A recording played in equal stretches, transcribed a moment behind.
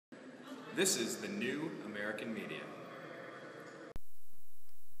This is the New American Media.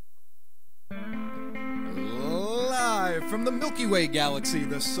 Live from the Milky Way galaxy,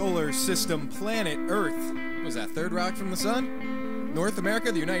 the solar system, planet Earth. What was that, third rock from the sun? North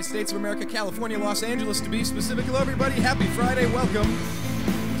America, the United States of America, California, Los Angeles, to be specific. Hello, everybody. Happy Friday. Welcome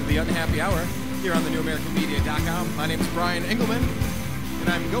to the Unhappy Hour here on thenewamericanmedia.com. My name is Brian Engelman, and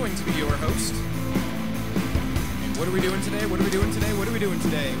I'm going to be your host. And what are we doing today? What are we doing today? What are we doing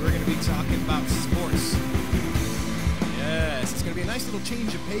today? We're going to be talking about sports. Yes, it's going to be a nice little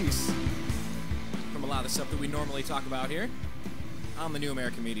change of pace from a lot of the stuff that we normally talk about here on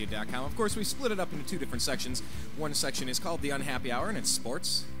thenewamericanmedia.com. Of course, we split it up into two different sections. One section is called the Unhappy Hour, and it's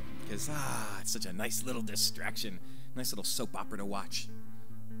sports, because, it's such a nice little distraction, nice little soap opera to watch.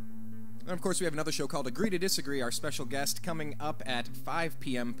 And, of course, we have another show called Agree to Disagree. Our special guest coming up at 5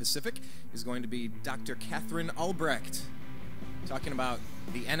 p.m. Pacific is going to be Dr. Catherine Albrecht, talking about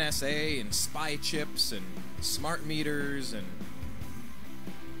the NSA and spy chips and smart meters and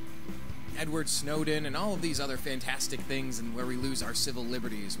Edward Snowden and all of these other fantastic things, and where we lose our civil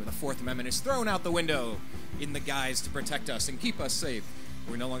liberties, where the Fourth Amendment is thrown out the window in the guise to protect us and keep us safe.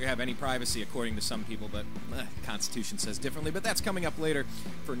 We no longer have any privacy, according to some people, but the Constitution says differently. But that's coming up later.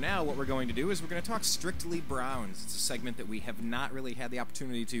 For now, what we're going to do is we're going to talk strictly Browns. It's a segment that we have not really had the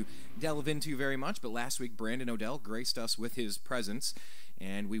opportunity to delve into very much, but last week Brandon Odell graced us with his presence,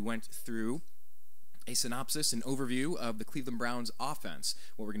 and we went through a synopsis and overview of the Cleveland Browns offense.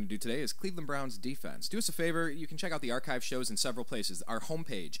 What we're going to do today is Cleveland Browns defense. Do us a favor, you can check out the archive shows in several places. Our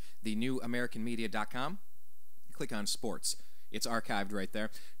homepage, thenewamericanmedia.com. Click on sports. It's archived right there.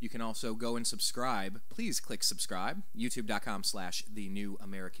 You can also go and subscribe. Please click subscribe,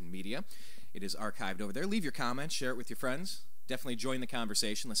 youtube.com/thenewamericanmedia. It is archived over there. Leave your comments, share it with your friends. Definitely join the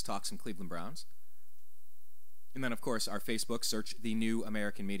conversation. Let's talk some Cleveland Browns. And then, of course, our Facebook, search The New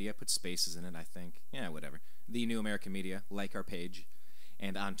American Media. Put spaces in it, I think. Yeah, whatever. The New American Media. Like our page.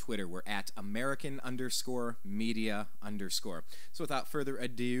 And on Twitter, we're at American_media_. So without further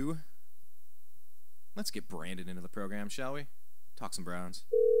ado, let's get Brandon into the program, shall we? Talk some Browns.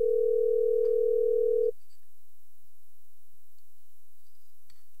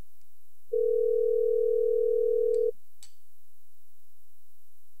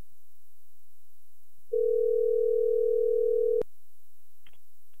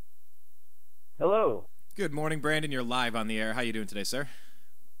 Hello. Good morning, Brandon. You're live on the air. How you doing today, sir?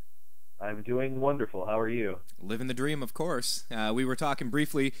 I'm doing wonderful. How are you? Living the dream, of course. We were talking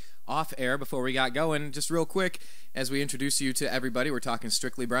briefly off air before we got going. Just real quick, as we introduce you to everybody, we're talking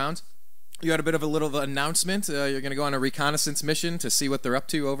strictly Browns. You had a bit of a little announcement. You're going to go on a reconnaissance mission to see what they're up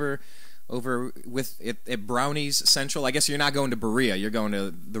to over with at Brownies Central. I guess you're not going to Berea. You're going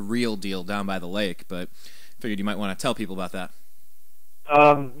to the real deal down by the lake, but figured you might want to tell people about that.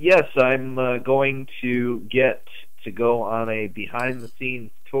 Yes, I'm going to get to go on a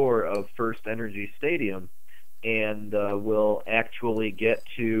behind-the-scenes tour of First Energy Stadium, and we'll actually get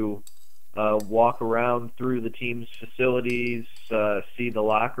to walk around through the team's facilities, see the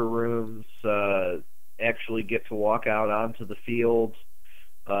locker rooms, actually get to walk out onto the field,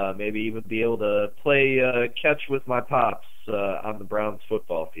 maybe even be able to play catch with my pops on the Browns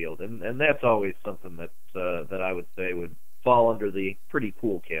football field, and that's always something that I would say would fall under the pretty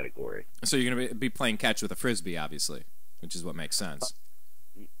cool category. So you're going to be playing catch with a Frisbee, obviously, which is what makes sense.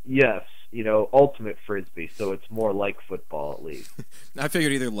 Yes, ultimate Frisbee, so it's more like football at least. I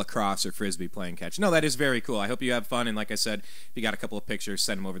figured either lacrosse or Frisbee playing catch. No, that is very cool. I hope you have fun, and like I said, if you got a couple of pictures,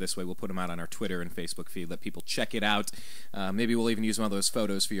 send them over this way. We'll put them out on our Twitter and Facebook feed. Let people check it out. Maybe we'll even use one of those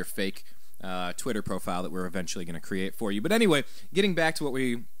photos for your fake Twitter profile that we're eventually going to create for you. But anyway, getting back to what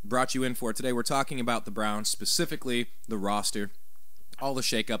we brought you in for today, we're talking about the Browns, specifically the roster, all the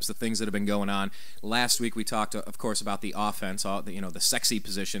shakeups, the things that have been going on. Last week we talked, of course, about the offense, all the sexy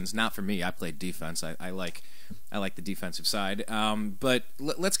positions. Not for me. I played defense. I like the defensive side. But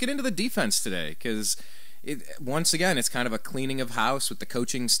let's get into the defense today, because once again, it's kind of a cleaning of house with the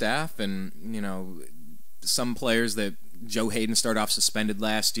coaching staff, and some players that Joe Hayden started off suspended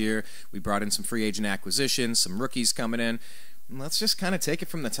last year. We brought in some free agent acquisitions, some rookies coming in. Let's just kind of take it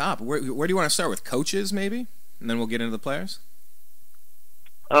from the top. Where do you want to start with? Coaches, maybe? And then we'll get into the players?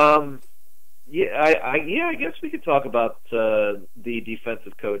 I guess we could talk about the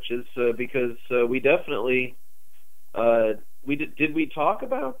defensive coaches because we definitely did we talk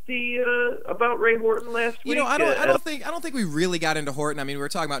about Ray Horton last week? I don't think we really got into Horton. I mean, we were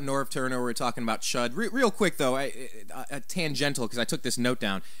talking about Norv Turner, we were talking about Chud. Real quick though, tangential, because I took this note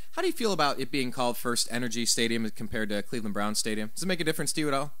down. How do you feel about it being called First Energy Stadium compared to Cleveland Browns Stadium? Does it make a difference to you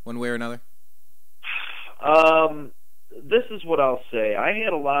at all, one way or another? This is what I'll say. I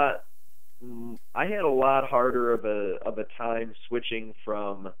had a lot I had a lot harder of a time switching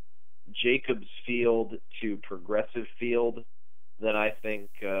from Jacobs Field to Progressive Field than I think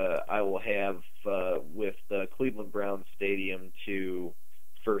I will have with Cleveland Browns Stadium to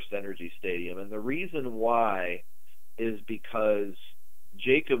First Energy Stadium. And the reason why is because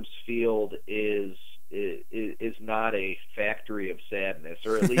Jacobs Field is not a factory of sadness,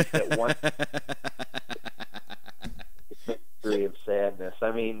 or at least at one factory of sadness.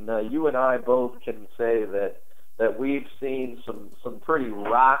 I mean, you and I both can say that we've seen some pretty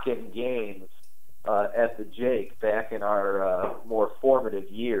rocking games at the Jake back in our more formative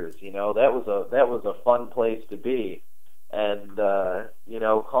years. You know, that was a fun place to be, and you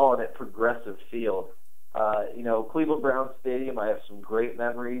know, calling it Progressive Field. You know, Cleveland Browns Stadium, I have some great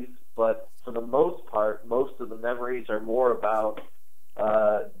memories, but for the most part, most of the memories are more about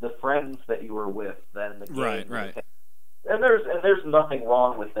the friends that you were with than the game. Right. And there's nothing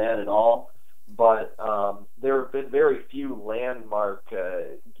wrong with that at all. But there have been very few landmark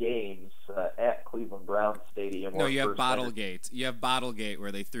games at Cleveland Browns Stadium. No, you have Bottlegate. You have Bottlegate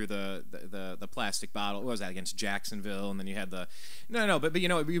where they threw the plastic bottle. What was that, against Jacksonville? And then you had the but you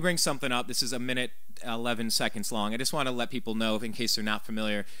know, you bring something up. This is 1:11 long. I just want to let people know, in case they're not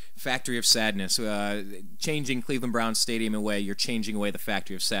familiar, Factory of Sadness. Changing Cleveland Browns Stadium away, you're changing away the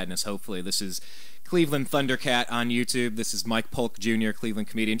Factory of Sadness. Hopefully, this is Cleveland Thundercat on YouTube. This is Mike Polk Jr., Cleveland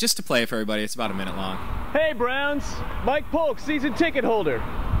comedian. Just to play it for everybody, it's about a minute long. Hey Browns, Mike Polk, season ticket holder.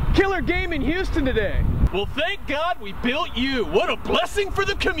 Killer game in Houston today. Well, thank God we built you. What a blessing for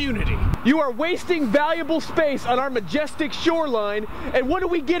the community. You are wasting valuable space on our majestic shoreline, and what do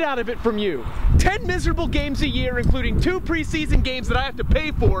we get out of it from you? 10 miserable games a year, including 2 preseason games that I have to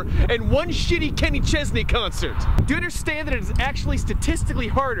pay for, and 1 shitty Kenny Chesney concert. Do you understand that it is actually statistically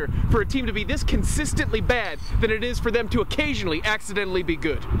harder for a team to be this consistently bad than it is for them to occasionally accidentally be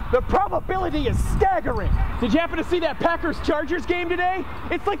good? The probability is staggering. Did you happen to see that Packers-Chargers game today?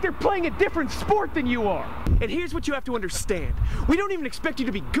 It's like they're playing a different sport than you are. And here's what you have to understand. We don't even expect you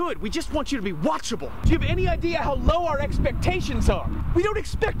to be good. We just want you to be watchable. Do you have any idea how low our expectations are? We don't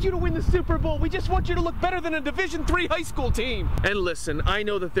expect you to win the Super Bowl. We just want you to look better than a Division III high school team. And listen, I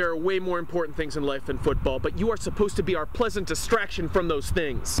know that there are way more important things in life than football, but you are supposed to be our pleasant distraction from those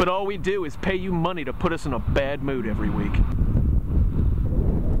things. But all we do is pay you money to put us in a bad mood every week.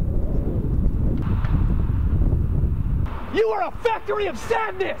 You are a factory of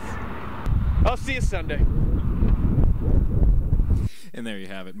sadness! I'll see you Sunday. And there you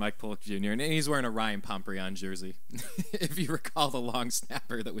have it, Mike Polk Jr. And he's wearing a Ryan Pomperion jersey, if you recall the long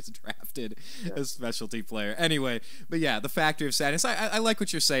snapper that was drafted, a specialty player. Anyway, but yeah, the Factory of Sadness. I like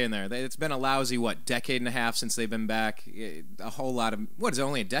what you're saying there. It's been a lousy, decade and a half since they've been back. A whole lot of, what is it,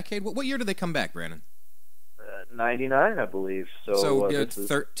 only a decade? What year did they come back, Brandon? 99, I believe. So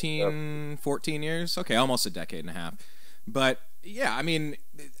 13, 14 years? Okay, almost a decade and a half. But yeah, I mean,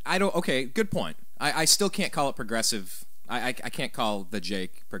 okay, good point. I still can't call it progressive. I can't call the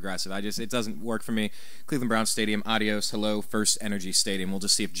Jake progressive. It doesn't work for me. Cleveland Browns Stadium, adios, hello, First Energy Stadium. We'll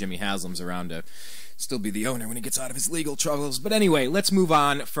just see if Jimmy Haslam's around to still be the owner when he gets out of his legal troubles. But anyway, let's move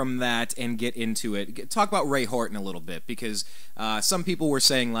on from that and get into it. Talk about Ray Horton a little bit, because some people were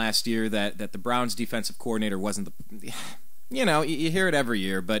saying last year that the Browns defensive coordinator wasn't the... You know, you hear it every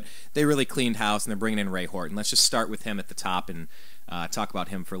year, but they really cleaned house, and they're bringing in Ray Horton. Let's just start with him at the top and talk about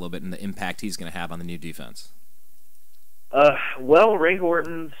him for a little bit and the impact he's going to have on the new defense. Well, Ray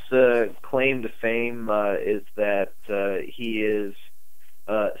Horton's claim to fame is that he is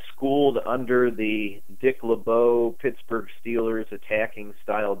schooled under the Dick LeBeau Pittsburgh Steelers attacking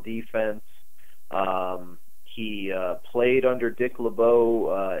style defense. He played under Dick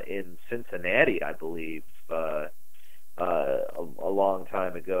LeBeau in Cincinnati, I believe, a long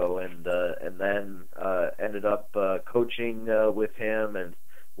time ago, and then ended up coaching with him, and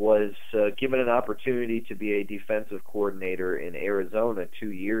was given an opportunity to be a defensive coordinator in Arizona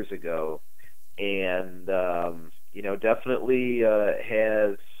 2 years ago, and you know, definitely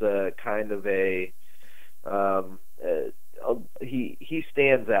has kind of he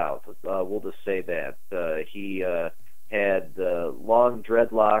stands out. We'll just say that he had long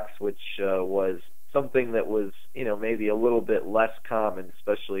dreadlocks, which was something that was, you know, maybe a little bit less common,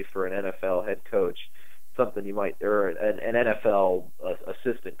 especially for an NFL head coach. Something you might, or an NFL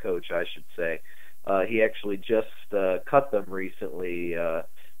assistant coach, I should say. He actually just cut them recently.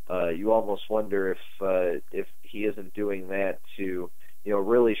 You almost wonder if he isn't doing that to, you know,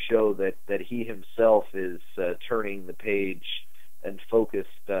 really show that he himself is turning the page and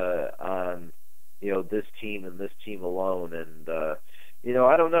focused on, you know, this team and this team alone. And you know,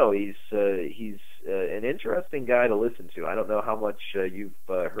 I don't know. He's an interesting guy to listen to. I don't know how much you've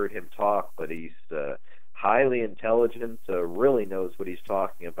heard him talk, but he's highly intelligent, really knows what he's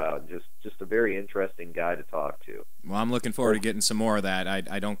talking about. Just a very interesting guy to talk to. Well, I'm looking forward to getting some more of that.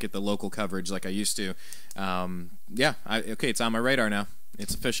 I don't get the local coverage like I used to. Okay, it's on my radar now.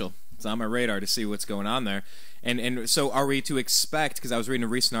 It's official. It's on my radar to see what's going on there. And so are we to expect, because I was reading a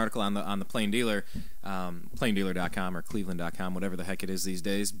recent article on the Plain Dealer, plaindealer.com or cleveland.com, whatever the heck it is these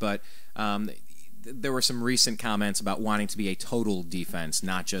days, but there were some recent comments about wanting to be a total defense,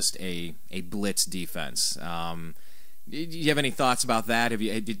 not just a blitz defense. Do you have any thoughts about that?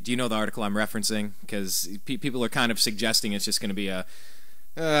 Do you know the article I'm referencing? Because people are kind of suggesting it's just going to be a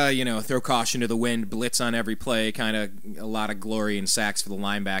throw caution to the wind, blitz on every play, kind of a lot of glory and sacks for the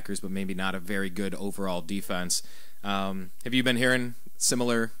linebackers, but maybe not a very good overall defense. Have you been hearing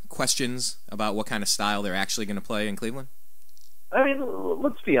similar questions about what kind of style they're actually going to play in Cleveland? I mean,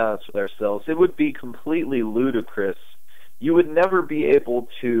 let's be honest with ourselves. It would be completely ludicrous. You would never be able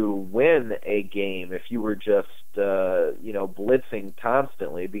to win a game if you were just, blitzing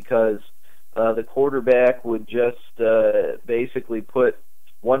constantly, because the quarterback would just basically put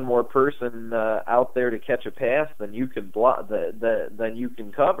one more person out there to catch a pass than you can block, than you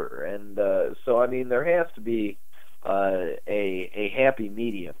can cover, and so I mean there has to be a happy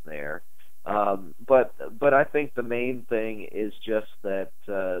medium there. But I think the main thing is just that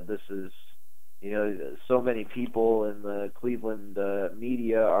this is, so many people in the Cleveland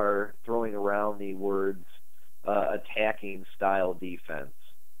media are throwing around the words attacking style defense.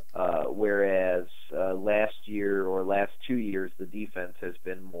 Whereas last year or last 2 years, the defense has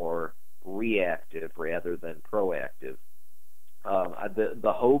been more reactive rather than proactive.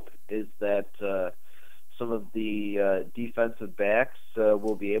 The hope is that some of the defensive backs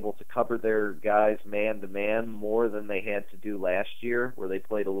will be able to cover their guys man-to-man more than they had to do last year, where they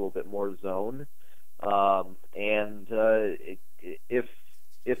played a little bit more zone. And if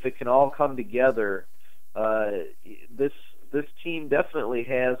it can all come together, this team definitely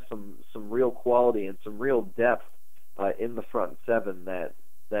has some real quality and some real depth in the front seven that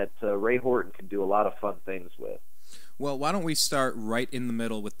Ray Horton can do a lot of fun things with. Well, why don't we start right in the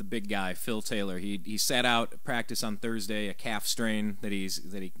middle with the big guy, Phil Taylor. He sat out practice on Thursday, a calf strain that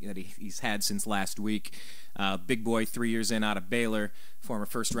he's had since last week. Big boy, 3 years in, out of Baylor, former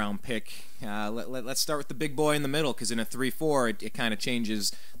first-round pick. Let's start with the big boy in the middle, because in a 3-4, it kind of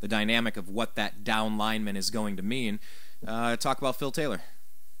changes the dynamic of what that down lineman is going to mean. Talk about Phil Taylor.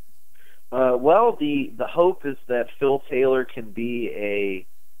 Well, the hope is that Phil Taylor can be a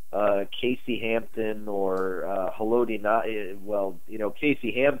Casey Hampton or Haloti Ngata. Well,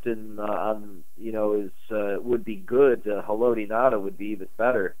 Casey Hampton is would be good. Haloti Ngata would be even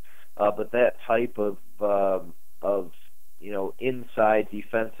better. But that type of inside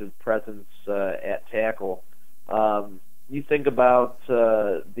defensive presence at tackle. You think about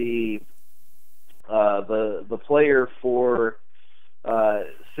the player for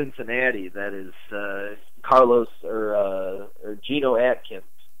Cincinnati, that is Carlos or Geno Atkins.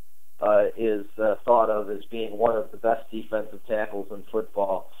 Is thought of as being one of the best defensive tackles in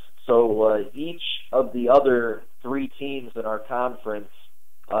football. So each of the other three teams in our conference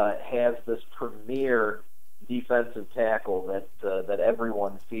has this premier defensive tackle that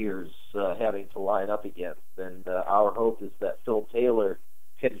everyone fears having to line up against. And our hope is that Phil Taylor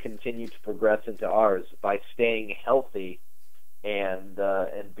can continue to progress into ours by staying healthy and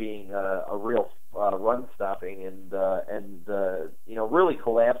being a real run stopping and really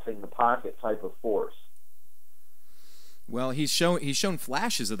collapsing the pocket type of force. Well, he's shown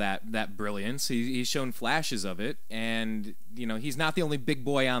flashes of that brilliance. He's shown flashes of it, and he's not the only big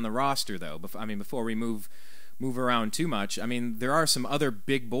boy on the roster, though. Before we move around too much, there are some other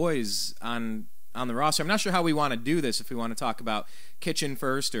big boys on the roster. I'm not sure how we want to do this. If we want to talk about Kitchen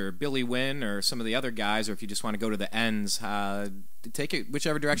first, or Billy Wynn, or some of the other guys, or if you just want to go to the ends, take it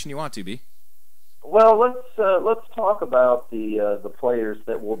whichever direction you want to, B. Well, let's talk about the players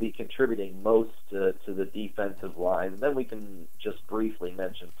that will be contributing most to the defensive line, and then we can just briefly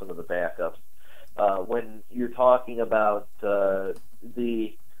mention some of the backups. When you're talking about the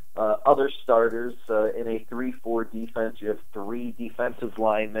other starters in a 3-4 defense, you have 3 defensive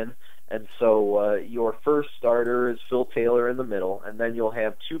linemen, and so your first starter is Phil Taylor in the middle, and then you'll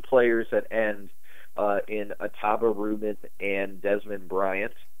have 2 players at end in Ataba Rubin and Desmond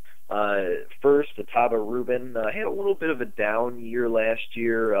Bryant. First, Ataba Rubin had a little bit of a down year last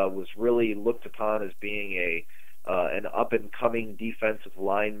year, was really looked upon as being an up-and-coming defensive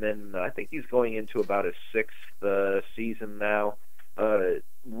lineman. I think he's going into about his 6th season now.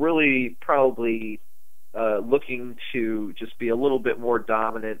 Really probably looking to just be a little bit more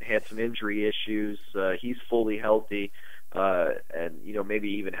dominant, had some injury issues. He's fully healthy, and maybe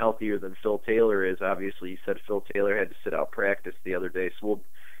even healthier than Phil Taylor is. Obviously, he said Phil Taylor had to sit out practice the other day, so we'll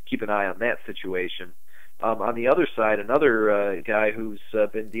keep an eye on that situation. On the other side, another guy who's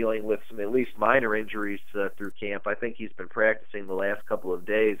been dealing with some at least minor injuries through camp. I think he's been practicing the last couple of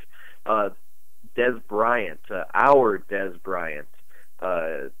days. Des Bryant, our Des Bryant.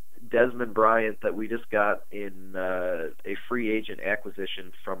 Desmond Bryant that we just got in a free agent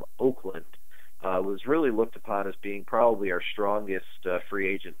acquisition from Oakland was really looked upon as being probably our strongest free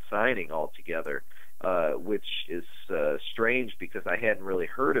agent signing altogether, which is strange because I hadn't really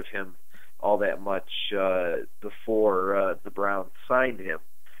heard of him all that much before the Browns signed him.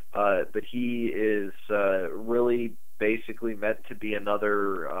 But he is really basically meant to be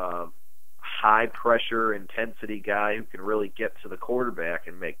another high-pressure, intensity guy who can really get to the quarterback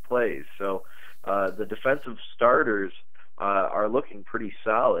and make plays. So the defensive starters are looking pretty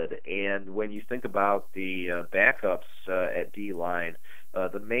solid. And when you think about the backups at D-line,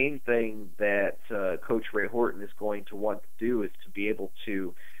 the main thing that Coach Ray Horton is going to want to do is to be able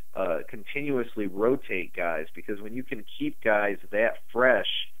to continuously rotate guys, because when you can keep guys that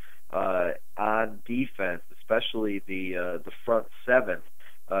fresh on defense, especially the front seven,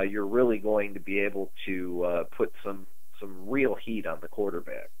 you're really going to be able to put some real heat on the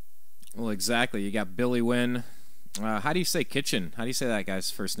quarterback. Well, exactly. You got Billy Wynn. How do you say Kitchen? How do you say that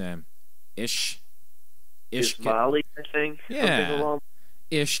guy's first name? Ish Molly, I think. Yeah.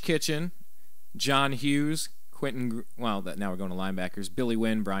 Ish Kitchen. John Hughes. Quentin. Well, now we're going to linebackers. Billy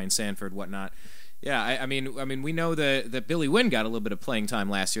Wynn, Brian Sanford, whatnot. Yeah, I mean, we know that Billy Wynn got a little bit of playing time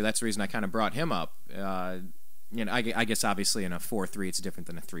last year. That's the reason I kind of brought him up. I guess obviously in a 4-3 it's different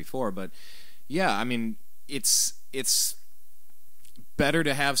than a 3-4, but yeah, I mean, it's better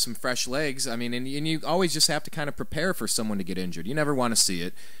to have some fresh legs. I mean, and you always just have to kind of prepare for someone to get injured. You never want to see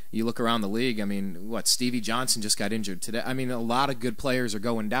it. You look around the league, I mean, Stevie Johnson just got injured today. I mean, a lot of good players are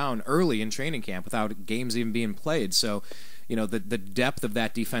going down early in training camp without games even being played. So, the depth of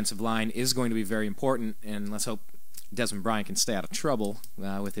that defensive line is going to be very important, and let's hope Desmond Bryant can stay out of trouble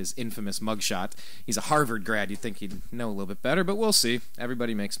with his infamous mugshot. He's a Harvard grad. You'd think he'd know a little bit better, but we'll see.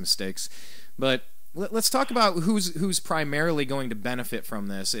 Everybody makes mistakes. But let's talk about who's primarily going to benefit from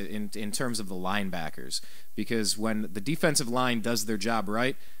this in terms of the linebackers, because when the defensive line does their job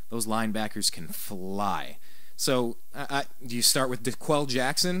right, those linebackers can fly. So do you start with DeQuell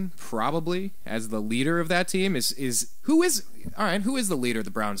Jackson probably as the leader of that team? Who is the leader of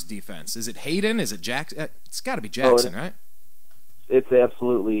the Browns defense? Is it Hayden? Is it Jackson? It's got to be Jackson, right? It's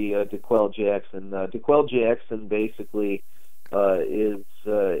absolutely DeQuell Jackson. DeQuell Jackson basically is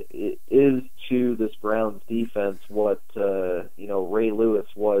to this Browns defense what Ray Lewis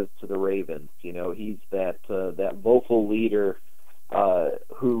was to the Ravens. He's that vocal leader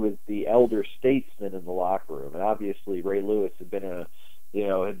who is the elder statesman in the locker room. And obviously Ray Lewis had been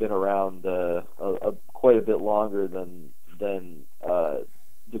around quite a bit longer than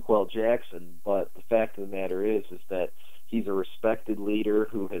DeQuell Jackson. But the fact of the matter is that he's a respected leader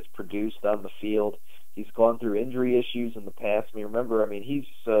who has produced on the field. He's gone through injury issues in the past. He's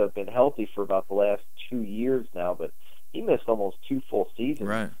been healthy for about the last 2 years now, but he missed almost 2 full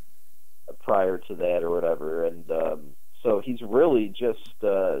seasons prior to that or whatever. And so he's really just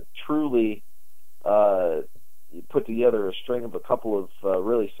truly put together a string of a couple of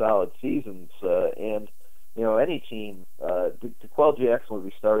really solid seasons. And any team, DeQuell Jackson would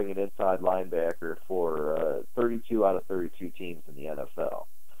be starting an inside linebacker for 32 out of 32 teams in the NFL.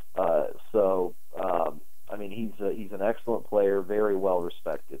 He's an excellent player, very well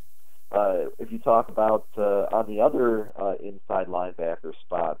respected. If you talk about on the other inside linebacker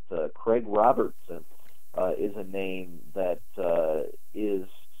spot, Craig Robertson is a name that is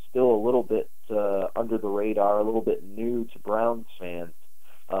still a little bit under the radar, a little bit new to Browns fans.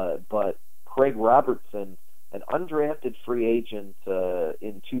 But Craig Robertson, an undrafted free agent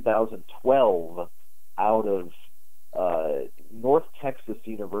in 2012 out of North Texas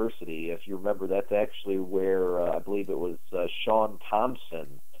University. If you remember, that's actually where I believe it was Sean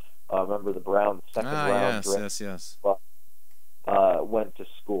Thompson. Remember the Browns' second round draft? Yes. Went to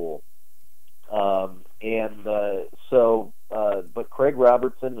school. But Craig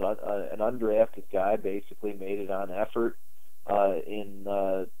Robertson, an undrafted guy, basically made it on effort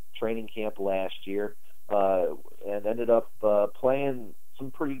in training camp last year, and ended up playing some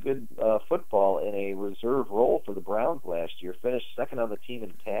pretty good football in a reserve role for the Browns last year. Finished second on the team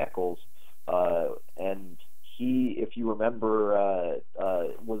in tackles, and he, if you remember,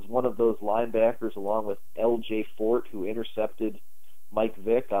 was one of those linebackers along with L.J. Fort who intercepted Mike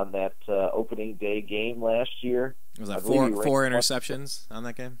Vick on that opening day game last year. Was that four interceptions on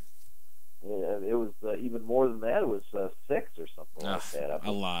that game? It was even more than that. It was 6 or something like that.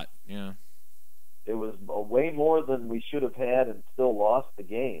 A lot, yeah. It was way more than we should have had and still lost the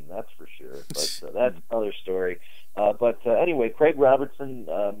game, that's for sure. But that's another story. But anyway, Craig Robertson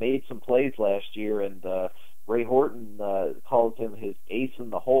made some plays last year, and Ray Horton calls him his ace in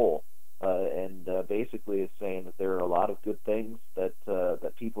the hole, and basically is saying that there are a lot of good things that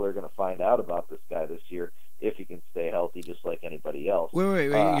people are going to find out about this guy this year if he can stay healthy just like anybody else. Wait.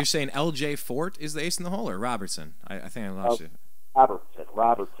 You're saying L.J. Fort is the ace in the hole, or Robertson? I think I lost you. Robertson.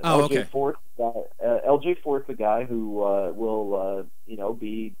 Oh, L.J. okay. L.J. Fort's a guy who will,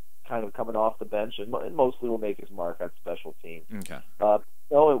 be kind of coming off the bench and mostly will make his mark on special teams. Okay.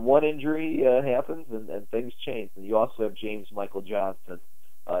 One injury happens and things change. And you also have James Michael Johnson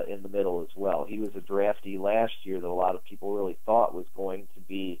in the middle as well. He was a draftee last year that a lot of people really thought was going to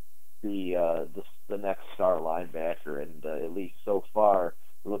be the next star linebacker, and at least so far,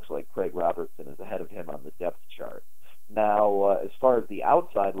 it looks like Craig Robertson is ahead of him on the depth chart. Now, as far as the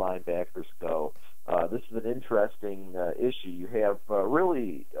outside linebackers go, this is an interesting issue. You have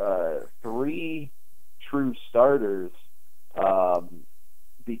really 3 true starters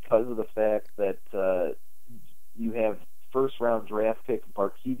because of the fact that you have first-round draft pick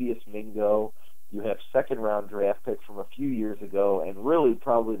Barkevious Mingo, you have second-round draft pick from a few years ago, and really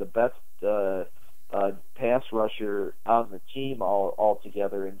probably the best pass rusher on the team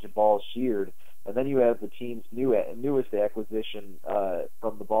altogether in Jabal Sheard. And then you have the team's newest acquisition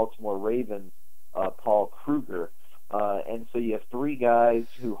from the Baltimore Ravens, Paul Kruger. And so you have 3 guys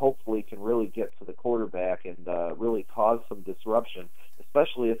who hopefully can really get to the quarterback and really cause some disruption,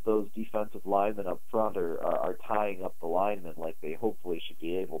 especially if those defensive linemen up front are tying up the linemen like they hopefully should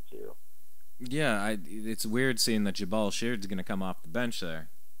be able to. Yeah, it's weird seeing that Jabal Sheard's going to come off the bench there.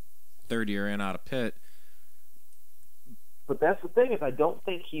 Third year in out of Pitt. But that's the thing, is I don't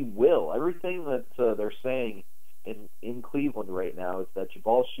think he will. Everything that they're saying in Cleveland right now is that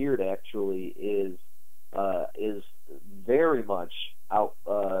Jabal Sheard actually is very much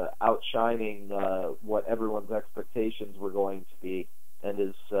outshining what everyone's expectations were going to be, and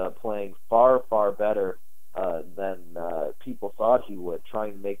is playing far, far better than people thought he would,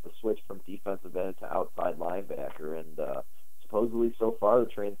 trying to make the switch from defensive end to outside linebacker. And supposedly so far the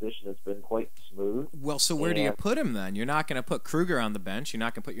transition has been quite smooth. Well, so where do you put him then? You're not going to put Kruger on the bench. You're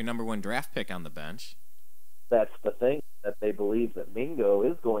not going to put your number 1 draft pick on the bench. That's the thing, that they believe that Mingo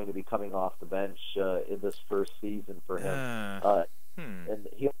is going to be coming off the bench in this first season for him. And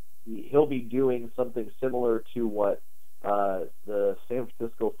he'll be doing something similar to what the San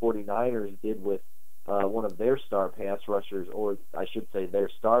Francisco 49ers did with one of their star pass rushers, or I should say their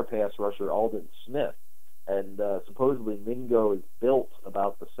star pass rusher, Aldon Smith. And supposedly Mingo is built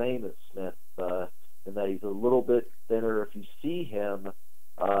about the same as Smith, in that he's a little bit thinner. If you see him,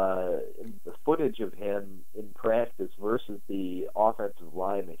 the footage of him in practice versus the offensive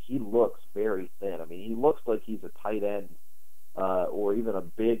lineman, he looks very thin. I mean, he looks like he's a tight end or even a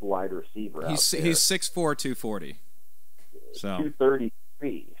big wide receiver. He's 6'4", 240. So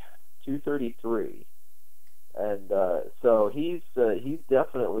 233. And so he's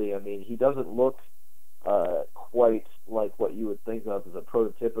definitely, I mean, he doesn't look quite like what you would think of as a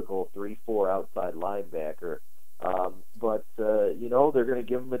prototypical 3-4 outside linebacker. But they're going to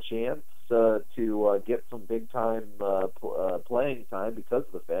give him a chance to get some big-time playing time because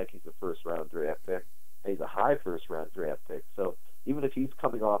of the fact he's a first-round draft pick. He's a high first-round draft pick. So even if he's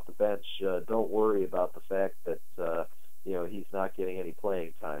coming off the bench, don't worry about the fact that he's not getting any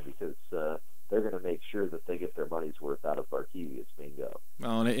playing time, because they're going to make sure that they get their money's worth out of Barkevious Mingo.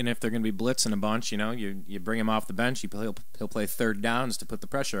 Well, and if they're going to be blitzing a bunch, you bring him off the bench, he'll play third downs to put the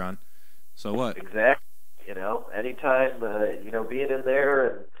pressure on. So what? Exactly. Anytime, being in there,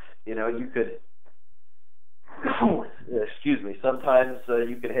 and, you could, excuse me, sometimes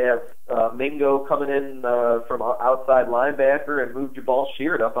you could have Mingo coming in from outside linebacker and move Jabal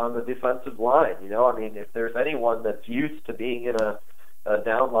Sheard up on the defensive line. I mean, if there's anyone that's used to being in a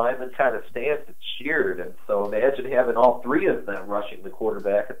down lineman kind of stance, it's Sheard. And so imagine having all 3 of them rushing the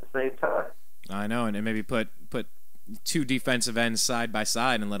quarterback at the same time. I know, and maybe put 2 defensive ends side by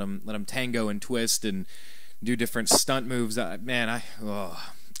side and let them tango and twist and do different stunt moves.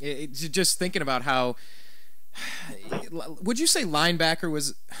 Just thinking about how, would you say linebacker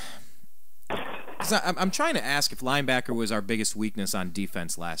was? Because I'm trying to ask if linebacker was our biggest weakness on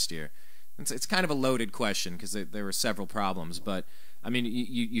defense last year. It's kind of a loaded question because there were several problems, but I mean,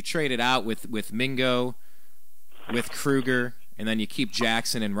 you traded out with Mingo, with Kruger, and then you keep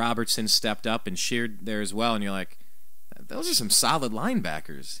Jackson and Robertson stepped up and Sheard there as well, and you're like, those are some solid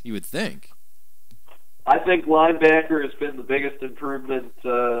linebackers, you would think. I think linebacker has been the biggest improvement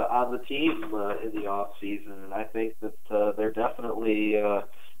on the team in the offseason, and I think that they're definitely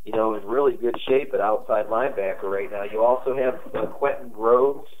in really good shape at outside linebacker right now. You also have Quentin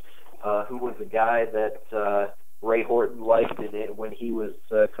Groves, who was a guy that Ray Horton liked when he was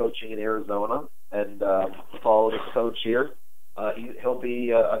coaching in Arizona, and followed his coach here. He'll be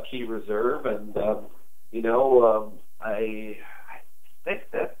a key reserve, and I think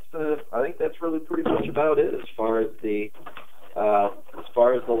that's really pretty much about it as far as the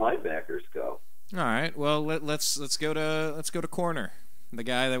linebackers go. All right. Well, let's go to corner. The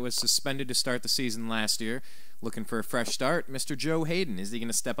guy that was suspended to start the season last year, looking for a fresh start, Mr. Joe Hayden. Is he going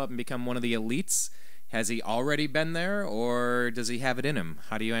to step up and become one of the elites? Has he already been there, or does he have it in him?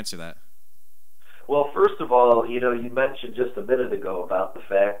 How do you answer that? Well, first of all, you mentioned just a minute ago about the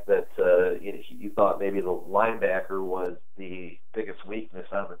fact that you thought maybe the linebacker was the biggest weakness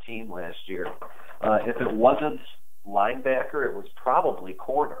on the team last year. If it wasn't linebacker, it was probably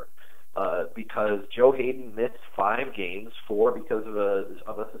corner, because Joe Hayden missed 5 games, 4 because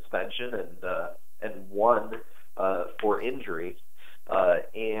of a suspension and 1 for injury.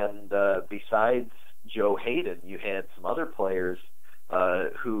 And besides Joe Hayden, you had some other players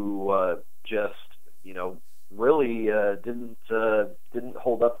who just really didn't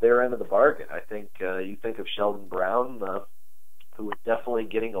hold up their end of the bargain. I think you think of Sheldon Brown, who was definitely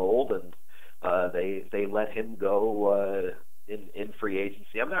getting old, and they let him go in free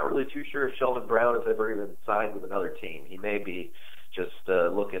agency. I'm not really too sure if Sheldon Brown has ever even signed with another team. He may be just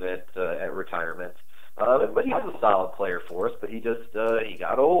looking at retirement. But he was a solid player for us, but he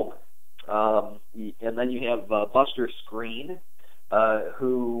got old. And then you have Buster Screen,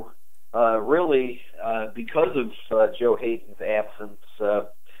 who really, because of Joe Hayden's absence,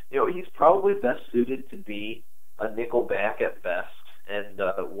 he's probably best suited to be a nickel back at best, and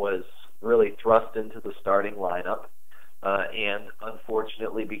was really thrust into the starting lineup. And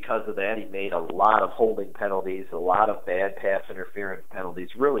unfortunately, because of that, he made a lot of holding penalties, a lot of bad pass interference penalties,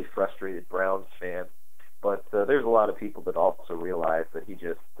 really frustrated Browns fans. But there's a lot of people that also realize that he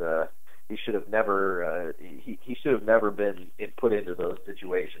should have never been put into those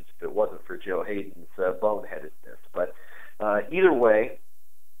situations if it wasn't for Joe Hayden's boneheadedness. But either way,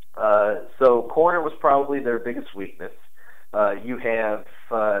 so corner was probably their biggest weakness. You have,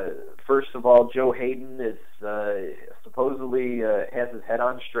 first of all, Joe Hayden is supposedly has his head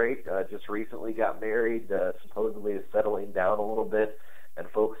on straight, just recently got married, supposedly is settling down a little bit and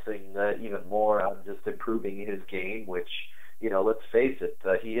focusing even more on just improving his game, which, let's face it,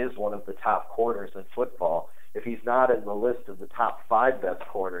 he is one of the top corners in football. If he's not in the list of the top 5 best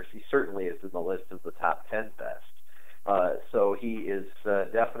corners, he certainly is in the list of the top 10 best. So he is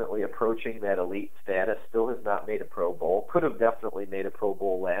definitely approaching that elite status. Still has not made a Pro Bowl. Could have definitely made a Pro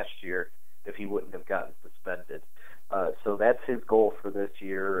Bowl last year if he wouldn't have gotten suspended. So that's his goal for this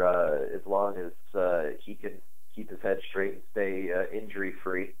year, as long as he can keep his head straight and stay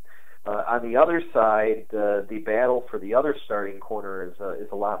injury-free. On the other side, the battle for the other starting corner is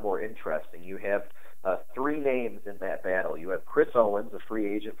a lot more interesting. You have 3 names in that battle. You have Chris Owens, a free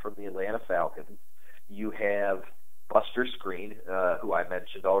agent from the Atlanta Falcons. You have Buster Screen, who I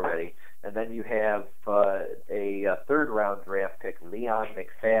mentioned already. And then you have a third-round draft pick, Leon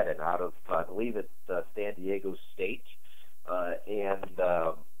McFadden, out of, I believe it's San Diego State.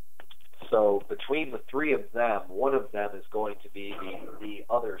 So between the 3 of them, one of them is going to be the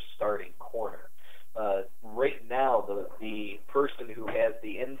other starting corner. Right now, the person who has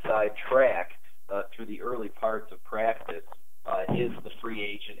the inside track through the early parts of practice is the free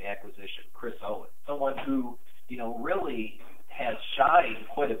agent acquisition, Chris Owens, someone who really has shined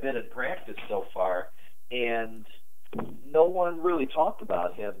quite a bit in practice so far, and no one really talked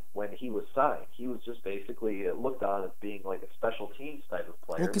about him when he was signed. He was just basically looked on as being like a special teams type of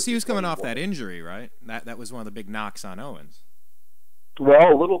player. Well, because he was coming off that injury, right? That was one of the big knocks on Owens.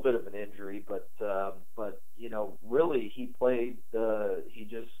 Well, a little bit of an injury, but really he played. He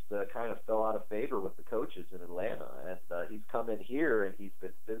just kind of fell out of favor with the coaches in Atlanta, and he's come in here and he's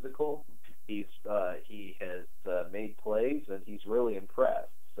been physical. He has made plays, and he's really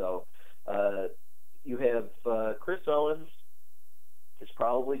impressed. So you have Chris Owens is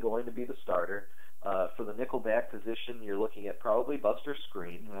probably going to be the starter. For the nickelback position, you're looking at probably Buster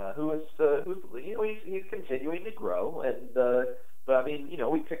Screen, who's he's continuing to grow, and but I mean,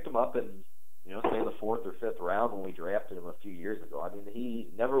 we picked him up in say the 4th or 5th round when we drafted him a few years ago. I mean, he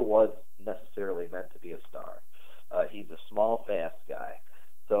never was necessarily meant to be a star. He's a small, fast guy.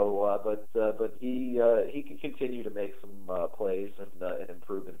 So, but he can continue to make some plays and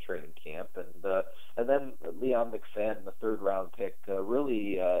improve in training camp, and then Leon McFadden, the third-round pick,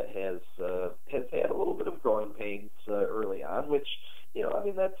 really has had a little bit of growing pains early on, which, I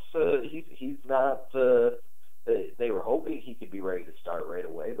mean, that's he's not. They were hoping he could be ready to start right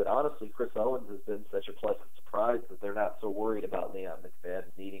away, but honestly, Chris Owens has been such a pleasant surprise that they're not so worried about Leon McFadden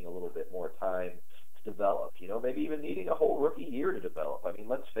needing a little bit more time to develop. Maybe even needing a whole rookie year to develop. I mean,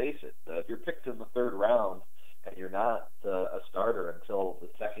 let's face it, if you're picked in the third round and you're not a starter until the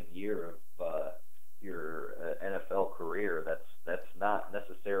second year of your NFL career, that's not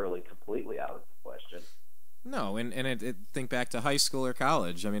necessarily completely out of the question. No, and think back to high school or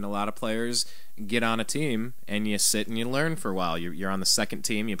college. I mean, a lot of players get on a team and you sit and you learn for a while. You're on the second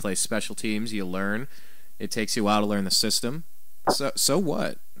team, you play special teams, you learn. It takes you a while to learn the system. So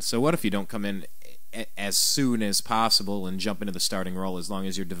what? So what if you don't come in as soon as possible and jump into the starting role, as long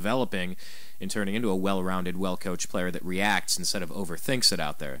as you're developing and turning into a well-rounded, well-coached player that reacts instead of overthinks it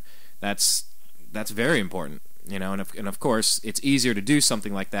out there? That's very important. And of course, it's easier to do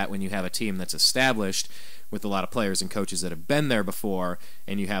something like that when you have a team that's established with a lot of players and coaches that have been there before,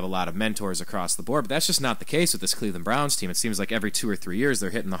 and you have a lot of mentors across the board. But that's just not the case with this Cleveland Browns team. It seems like every 2 or 3 years they're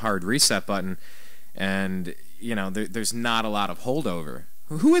hitting the hard reset button, and there's not a lot of holdover.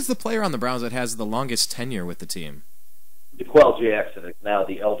 Who is the player on the Browns that has the longest tenure with the team? DeQuell Jackson is now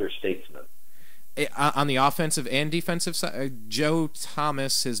the elder statesman. On the offensive and defensive side, Joe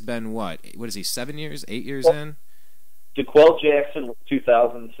Thomas has been what is he, 7 years, 8 years in? DeQuell Jackson was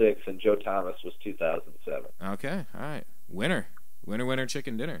 2006, and Joe Thomas was 2007. Okay, all right. Winner,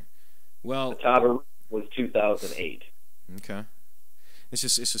 chicken dinner. Well, Tava was 2008. Okay. It's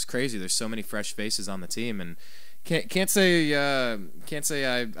just crazy. There's so many fresh faces on the team, and can't say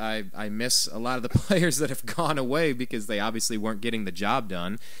I miss a lot of the players that have gone away because they obviously weren't getting the job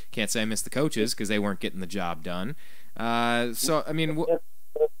done. Can't say I miss the coaches because they weren't getting the job done. So I mean,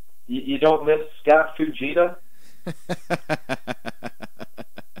 you don't miss Scott Fujita?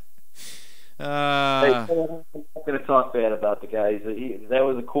 I'm going to talk bad about the guy. That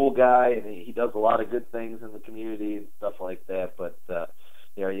was a cool guy, and he does a lot of good things in the community and stuff like that. But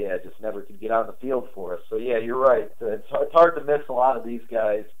just never could get out in the field for us. So yeah, you're right. It's hard to miss a lot of these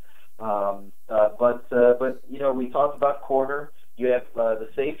guys. But we talked about corner. You have the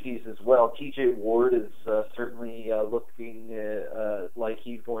safeties as well. T.J. Ward is certainly looking like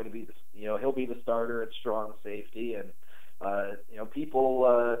he's going to be, he'll be the starter at strong safety, and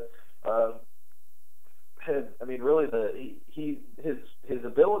people his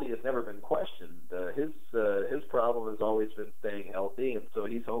ability has never been questioned. His problem has always been staying healthy, and so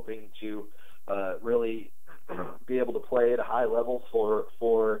he's hoping to really be able to play at a high level for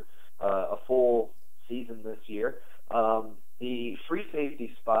a full season this year. The free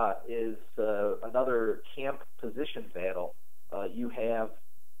safety spot is another camp position battle. You have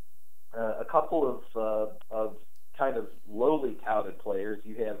a couple of kind of lowly touted players.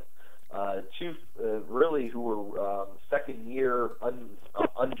 You have two really who were second-year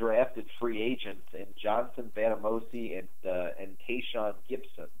undrafted free agents, in Johnson Banamosi and Tayshawn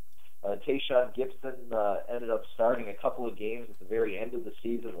Gibson. Tayshawn Gibson ended up starting a couple of games at the very end of the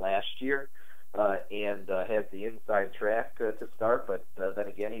season last year. And has the inside track to start, but then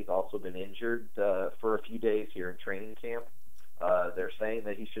again, he's also been injured for a few days here in training camp. They're saying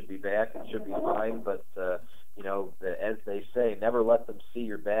that he should be back and should be fine, but as they say, never let them see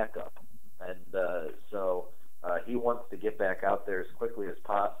your backup. And so he wants to get back out there as quickly as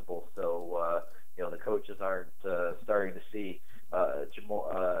possible. So the coaches aren't starting to see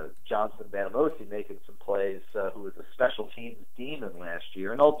Johnson Banamosi making some plays, who was a special teams demon last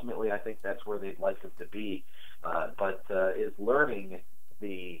year, and ultimately I think that's where they'd like him to be, but is learning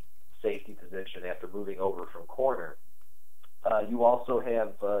the safety position after moving over from corner. You also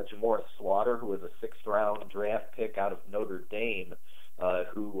have Jamoris Slaughter, who was a 6th-round draft pick out of Notre Dame,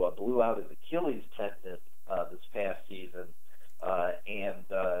 who blew out his Achilles tendon this past season, and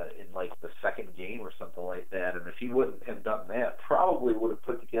in like the second game or something like that. And if he wouldn't have done that, probably would have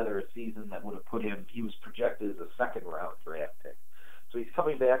put together a season that would have put him, he was projected as a 2nd-round draft pick. So he's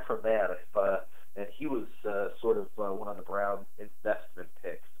coming back from that, and he was sort of one of the Browns' investment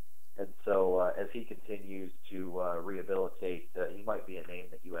picks. And so as he continues to rehabilitate, he might be a name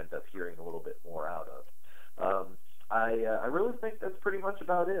that you end up hearing a little bit more out of. I really think that's pretty much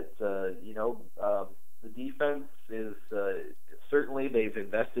about it. The defense is certainly, they've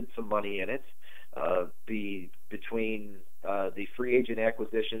invested some money in it. Between the free agent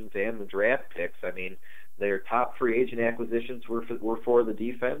acquisitions and the draft picks, I mean, their top free agent acquisitions were for the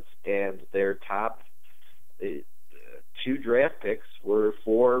defense, and their top 2 draft picks were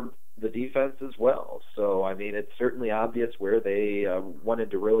for the defense as well. So, I mean, it's certainly obvious where they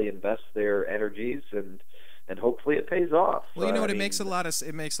wanted to really invest their energies, and and hopefully it pays off. Well, you know what? It makes a lot of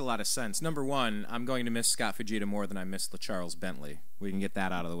sense. Number one, I'm going to miss Scott Fujita more than I miss LaCharles Bentley. We can get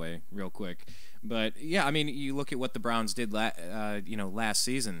that out of the way real quick. But yeah, I mean, you look at what the Browns did, last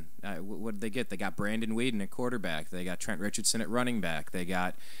season. What did they get? They got Brandon Weeden at quarterback. They got Trent Richardson at running back. They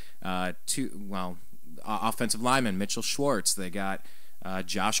got offensive lineman Mitchell Schwartz. They got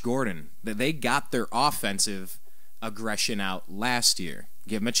Josh Gordon. They got their offensive aggression out last year.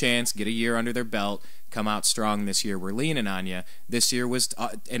 Give them a chance, get a year under their belt, come out strong this year. We're leaning on you. This year was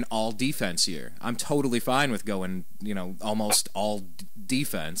an all-defense year. I'm totally fine with going, almost all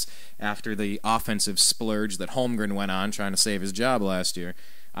defense after the offensive splurge that Holmgren went on trying to save his job last year.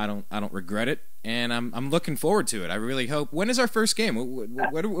 I don't regret it, and I'm looking forward to it. I really hope. When is our first game?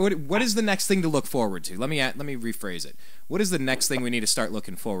 What is the next thing to look forward to? Let me rephrase it. What is the next thing we need to start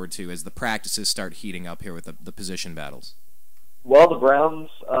looking forward to as the practices start heating up here with the position battles? Well, the Browns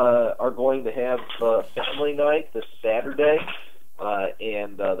are going to have family night this Saturday,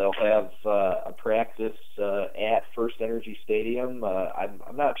 and they'll have a practice at First Energy Stadium. I'm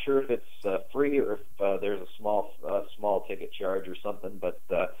not sure if it's free or if there's a small ticket charge or something, but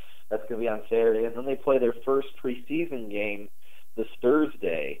that's going to be on Saturday. And then they play their first preseason game this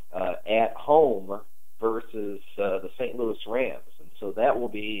Thursday at home versus the St. Louis Rams. And so that will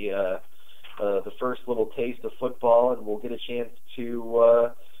be the first little taste of football, and we'll get a chance to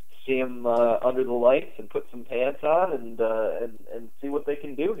see them under the lights and put some pads on and see what they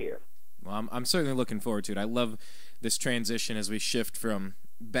can do here. Well, I'm certainly looking forward to it. I love this transition as we shift from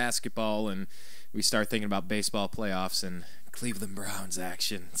basketball and we start thinking about baseball playoffs and Cleveland Browns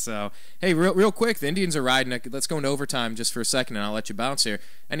action. So, hey, real quick, the Indians are riding. Let's go into overtime just for a second, and I'll let you bounce here.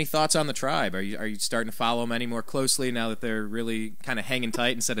 Any thoughts on the Tribe? Are you starting to follow them any more closely now that they're really kind of hanging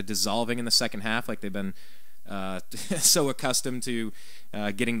tight instead of dissolving in the second half like they've been so accustomed to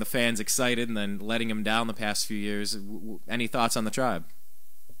getting the fans excited and then letting them down the past few years? Any thoughts on the Tribe?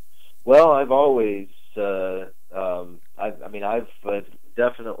 Well, I've always, I've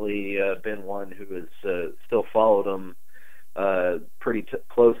definitely been one who has still followed them pretty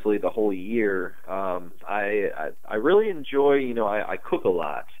closely the whole year. I really enjoy, I cook a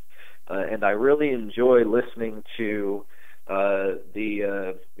lot, and I really enjoy listening to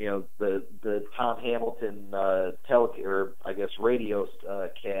the Tom Hamilton radio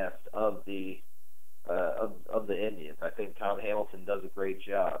cast of the Indians. I think Tom Hamilton does a great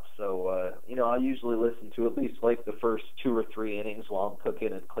job. So I usually listen to at least like the first 2 or 3 innings while I'm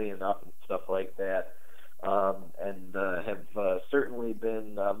cooking and cleaning up and stuff like that. And have certainly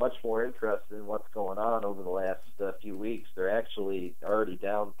been much more interested in what's going on over the last few weeks. They're actually already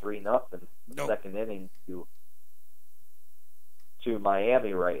down 3-0 second inning to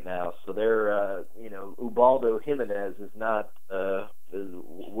Miami right now. So they're Ubaldo Jimenez was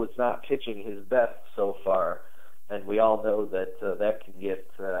not pitching his best so far, and we all know that that can get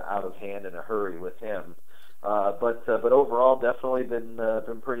out of hand in a hurry with him. But overall, definitely been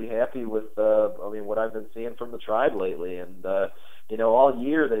pretty happy with what I've been seeing from the Tribe lately, and all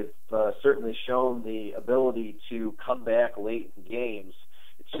year they've certainly shown the ability to come back late in games.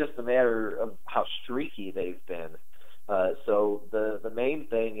 It's just a matter of how streaky they've been. So the main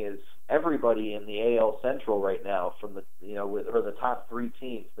thing is everybody in the AL Central right now, from the top 3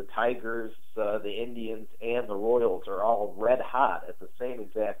 teams, the Tigers, the Indians, and the Royals, are all red hot at the same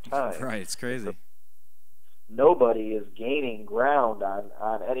exact time. Right, it's crazy. Nobody is gaining ground on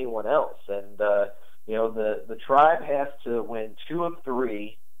anyone else, and the Tribe has to win 2 of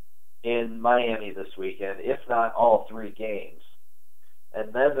 3 in Miami this weekend, if not all 3 games,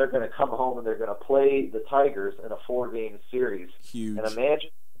 and then they're going to come home and they're going to play the Tigers in a 4-game series. Huge. And imagine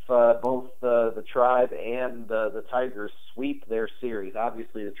if both the Tribe and the Tigers sweep their series.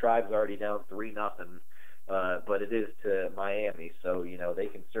 Obviously, the Tribe's already down 3-0, but it is to Miami, so they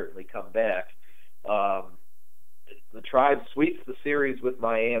can certainly come back. The Tribe sweeps the series with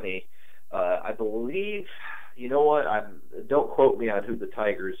Miami. I believe, don't quote me on who the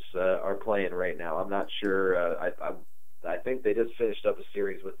Tigers are playing right now. I'm not sure. I think they just finished up a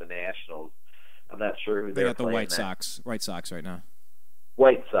series with the Nationals. I'm not sure who they're playing. They got the White Sox. White Sox right now.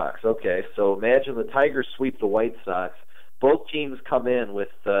 White Sox, okay. So imagine the Tigers sweep the White Sox. Both teams come in with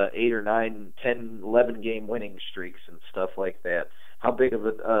 8 or 9, 10, 11-game winning streaks and stuff like that. How big of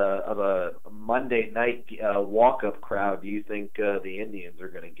a Monday night walk-up crowd do you think the Indians are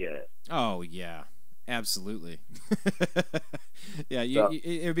going to get? Oh yeah, absolutely. Yeah,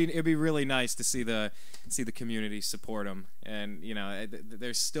 it'd be really nice to see the community support them, and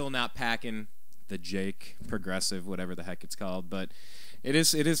they're still not packing the Jake Progressive, whatever the heck it's called, but It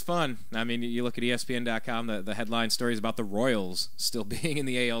is fun. I mean, you look at ESPN.com, the headline stories about the Royals still being in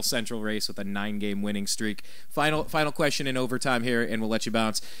the AL Central race with a 9-game winning streak. Final question in overtime here, and we'll let you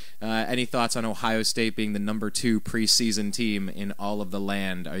bounce. Any thoughts on Ohio State being the number 2 preseason team in all of the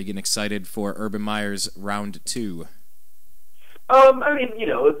land? Are you getting excited for Urban Meyer's round 2? I mean,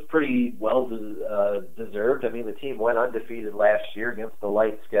 it's pretty well deserved. I mean, the team went undefeated last year against the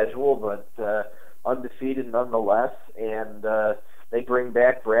light schedule, but undefeated nonetheless, and they bring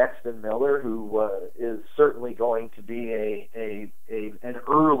back Braxton Miller, who is certainly going to be an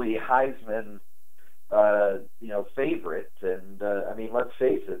early Heisman, favorite. And I mean, let's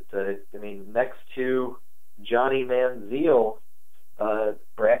face it. Next to Johnny Manziel,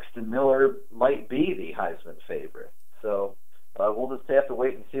 Braxton Miller might be the Heisman favorite. So we'll just have to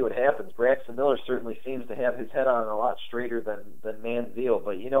wait and see what happens. Braxton Miller certainly seems to have his head on a lot straighter than Manziel.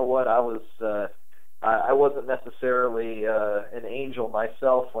 But you know what? I wasn't necessarily an angel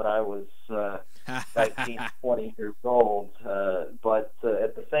myself when I was 19, 20 years old. But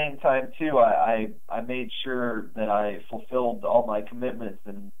at the same time, too, I made sure that I fulfilled all my commitments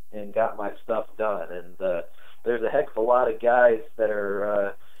and got my stuff done. And there's a heck of a lot of guys that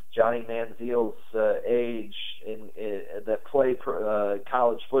are Johnny Manziel's age that play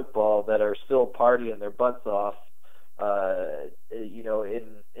college football that are still partying their butts off,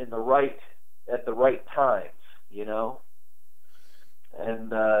 at the right times,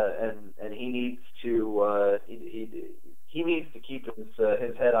 and he needs to he needs to keep his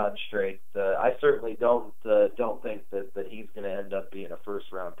head on straight. I certainly don't think that he's going to end up being a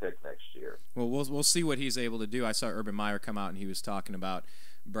first-round pick next year. Well, we'll see what he's able to do. I saw Urban Meyer come out and he was talking about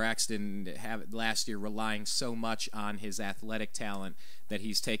Braxton last year relying so much on his athletic talent that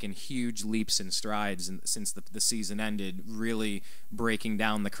he's taken huge leaps and strides since the season ended, really breaking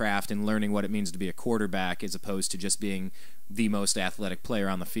down the craft and learning what it means to be a quarterback as opposed to just being the most athletic player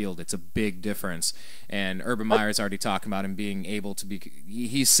on the field. It's a big difference. And Urban Meyer's already talking about him being able to be –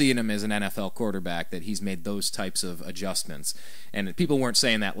 he's seeing him as an NFL quarterback, that he's made those types of adjustments. And people weren't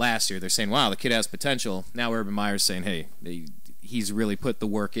saying that last year. They're saying, wow, the kid has potential. Now Urban Meyer's saying, hey, he's really put the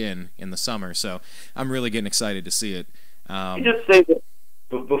work in the summer. So I'm really getting excited to see it. Let me just say that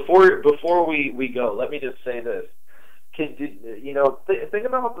before we go, let me just say this. Think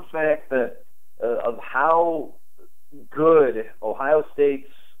about the fact that of how good Ohio State's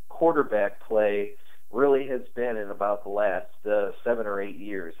quarterback play really has been in about the last 7 or 8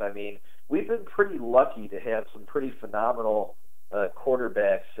 years. I mean, we've been pretty lucky to have some pretty phenomenal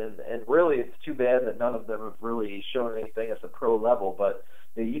quarterbacks, and really it's too bad that none of them have really shown anything at the pro level. But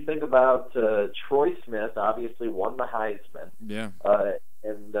you think about Troy Smith, obviously won the Heisman. Yeah.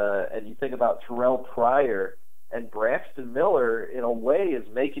 And you think about Terrell Pryor, and Braxton Miller, in a way, is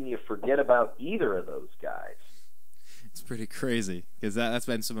making you forget about either of those guys. It's pretty crazy because that's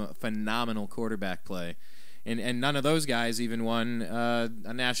been some phenomenal quarterback play. And none of those guys even won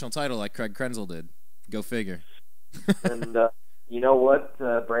a national title like Craig Krenzel did. Go figure. And you know what?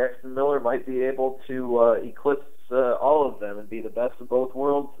 Braxton Miller might be able to eclipse all of them and be the best of both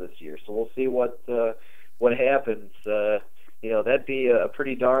worlds this year. So we'll see what happens. That'd be a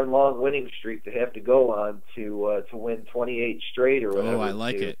pretty darn long winning streak to have to go on to win 28 straight or whatever. Oh, I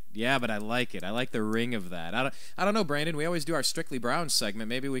like it. Yeah, but I like it. I like the ring of that. I don't know, Brandon. We always do our Strictly Browns segment.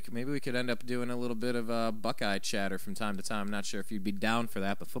 Maybe we could end up doing a little bit of Buckeye chatter from time to time. I'm not sure if you'd be down for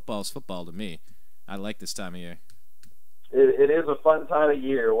that, but football's football to me. I like this time of year. It is a fun time of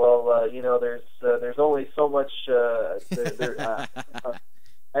year. Well, there's only so much.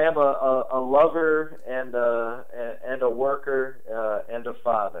 I am a lover and a worker and a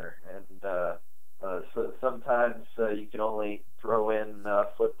father, and so sometimes you can only throw in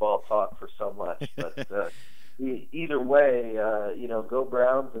football talk for so much. But either way, go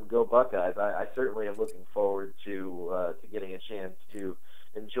Browns and go Buckeyes. I certainly am looking forward to getting a chance to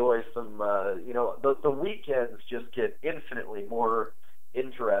enjoy some. The weekends just get infinitely more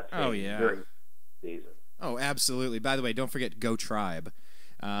interesting during the season. Oh, absolutely. By the way, don't forget Go Tribe.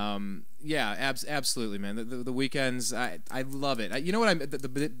 Absolutely, man. The weekends, I love it. You know what?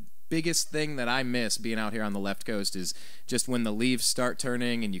 The biggest thing that I miss being out here on the left coast is just when the leaves start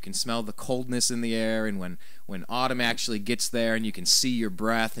turning and you can smell the coldness in the air, and when autumn actually gets there and you can see your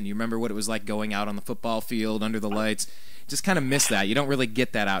breath and you remember what it was like going out on the football field under the lights. Just kind of miss that. You don't really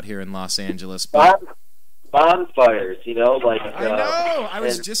get that out here in Los Angeles. But bonfires, I know. I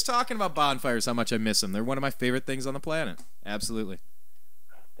was just talking about bonfires, how much I miss them. They're one of my favorite things on the planet. Absolutely.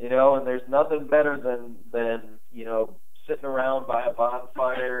 And there's nothing better than sitting around by a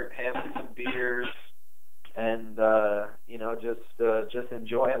bonfire, having some beers, and just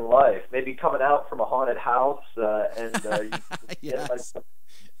enjoying life. Maybe coming out from a haunted house and you get like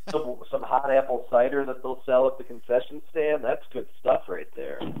some hot apple cider that they'll sell at the concession stand. That's good stuff right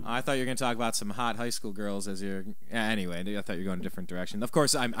there. I thought you were going to talk about some hot high school girls as you're... Anyway, I thought you were going a different direction. Of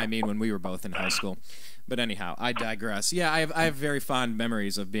course, I mean when we were both in high school. But anyhow, I digress. Yeah, I have very fond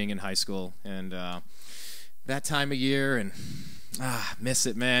memories of being in high school and that time of year, and miss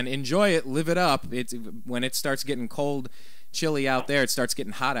it, man. Enjoy it. Live it up. When it starts getting cold, chilly out there, it starts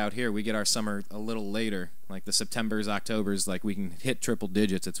getting hot out here. We get our summer a little later, like the Septembers, Octobers, like we can hit triple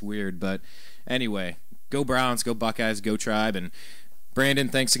digits. It's weird, but anyway, go Browns, go Buckeyes, go Tribe. And Brandon,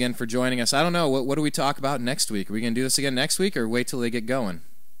 thanks again for joining us. I don't know, what do we talk about next week? Are we going to do this again next week or wait till they get going?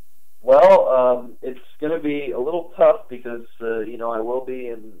 Well, it's going to be a little tough because I will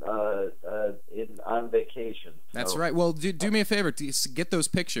be on vacation. That's right. Well, do me a favor, get those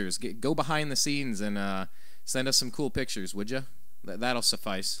pictures, go behind the scenes, and send us some cool pictures, would you? That'll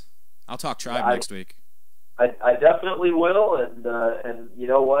suffice. I'll talk Tribe next week. I definitely will, and you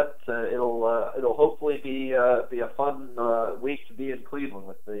know what? It'll hopefully be a fun week to be in Cleveland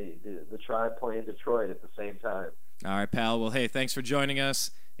with the Tribe playing Detroit at the same time. All right, pal. Well, hey, thanks for joining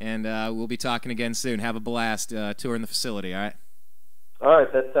us, and we'll be talking again soon. Have a blast touring the facility. All right. All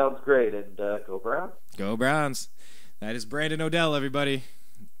right, that sounds great, and go Browns. Go Browns. That is Brandon Odell, everybody.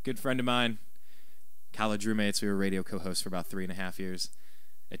 Good friend of mine. College roommates. We were radio co-hosts for about 3.5 years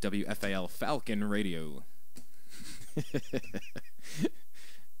at WFAL Falcon Radio.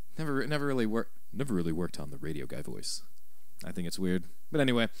 Never really worked on the radio guy voice. I think it's weird. But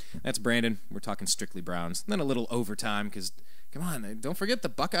anyway, that's Brandon. We're talking strictly Browns. And then a little overtime because, come on, don't forget the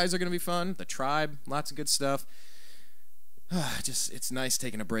Buckeyes are going to be fun. The Tribe, lots of good stuff. It's nice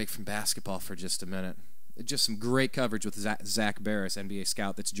taking a break from basketball for just a minute. Just some great coverage with Zach Barris, NBA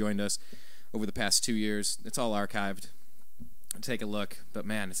scout, that's joined us over the past 2 years. It's all archived. Take a look. But,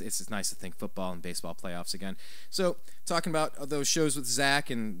 man, it's nice to think football and baseball playoffs again. So, talking about those shows with Zach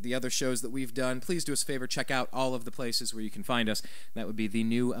and the other shows that we've done, please do us a favor. Check out all of the places where you can find us. That would be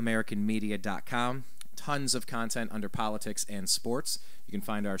thenewamericanmedia.com. Tons of content under politics and sports. You can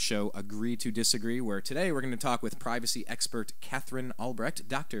find our show Agree to Disagree, where today we're going to talk with privacy expert Catherine Albrecht,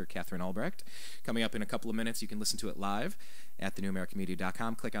 Dr. Catherine Albrecht. Coming up in a couple of minutes, you can listen to it live at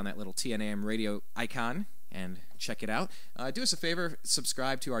thenewamericanmedia.com. Click on that little TNAM radio icon and check it out. Do us a favor,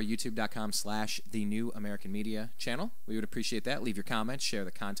 subscribe to our youtube.com/thenewamericanmedia channel. We would appreciate that. Leave your comments, share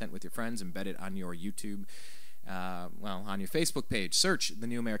the content with your friends, embed it on your YouTube, on your Facebook page. Search The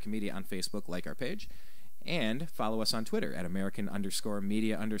New American Media on Facebook, like our page, and follow us on Twitter at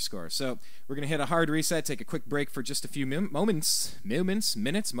American_media_. So we're going to hit a hard reset, take a quick break for just a few moments.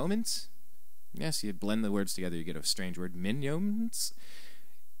 Yes, you blend the words together, you get a strange word, minions.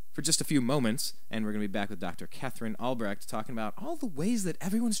 For just a few moments, and we're going to be back with Dr. Catherine Albrecht talking about all the ways that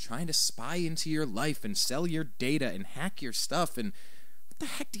everyone's trying to spy into your life and sell your data and hack your stuff, and what the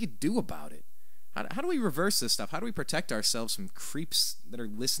heck do you do about it? How do we reverse this stuff? How do we protect ourselves from creeps that are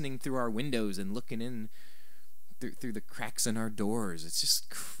listening through our windows and looking in through the cracks in our doors? It's just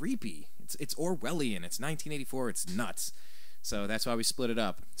creepy. It's Orwellian. It's 1984. It's nuts. So that's why we split it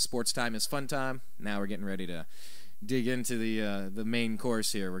up. Sports time is fun time. Now we're getting ready to dig into the main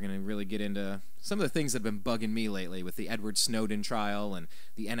course here. We're going to really get into some of the things that have been bugging me lately with the Edward Snowden trial and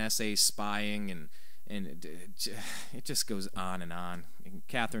the NSA spying, and it just goes on and on. And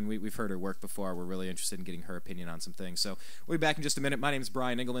Catherine, we've heard her work before. We're really interested in getting her opinion on some things. So we'll be back in just a minute. My name is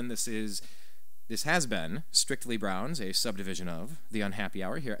Brian Engelman. This has been Strictly Browns, a subdivision of The Unhappy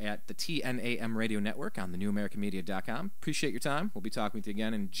Hour here at the TNAM Radio Network on thenewamericanmedia.com. Appreciate your time. We'll be talking with you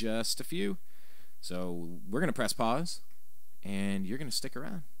again in just a few. So we're going to press pause, and you're going to stick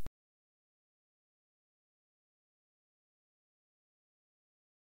around.